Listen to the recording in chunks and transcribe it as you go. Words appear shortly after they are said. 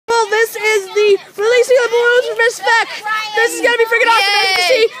releasing the balloons for Miss Feck. This is gonna be freaking awesome. As you can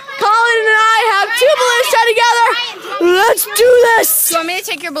see, Colin and I have 2 balloons tied together. Let's do this. Do you want me to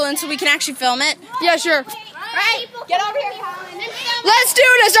take your balloon so we can actually film it? Yeah, sure. Right. Get over here, Colin. Let's do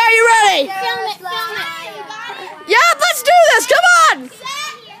this. Are you ready? Film it. Yeah, let's do this. Come on.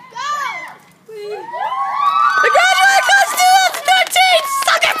 Congratulations, 2013.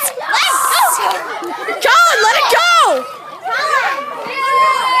 Suck it. Colin, let it go.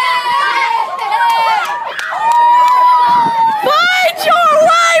 Find your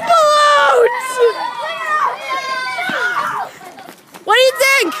way, balloons. What do you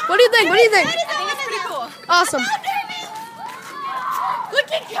think? What do you think? What do you think? I think it's pretty cool. Awesome.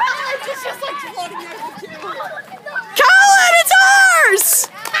 Look at Colin. It's just like floating there. Colin, it's ours.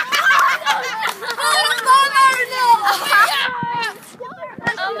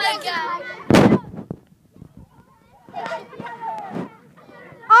 Oh my god.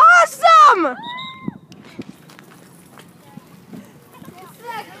 Awesome.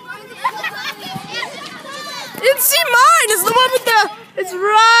 You didn't see mine. It's the one with the. It's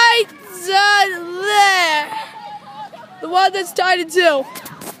right there. The one that's tied in 2.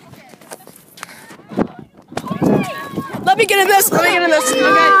 Let me get in this. Okay.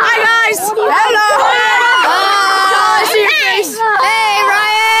 Hi guys. Hello. I see your face. Hey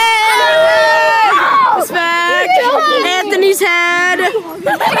Ryan. It's back. Anthony's head.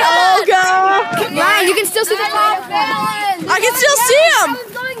 Olga. Ryan, you can still see the top. I can still see him.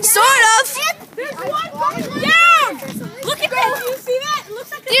 Sort of.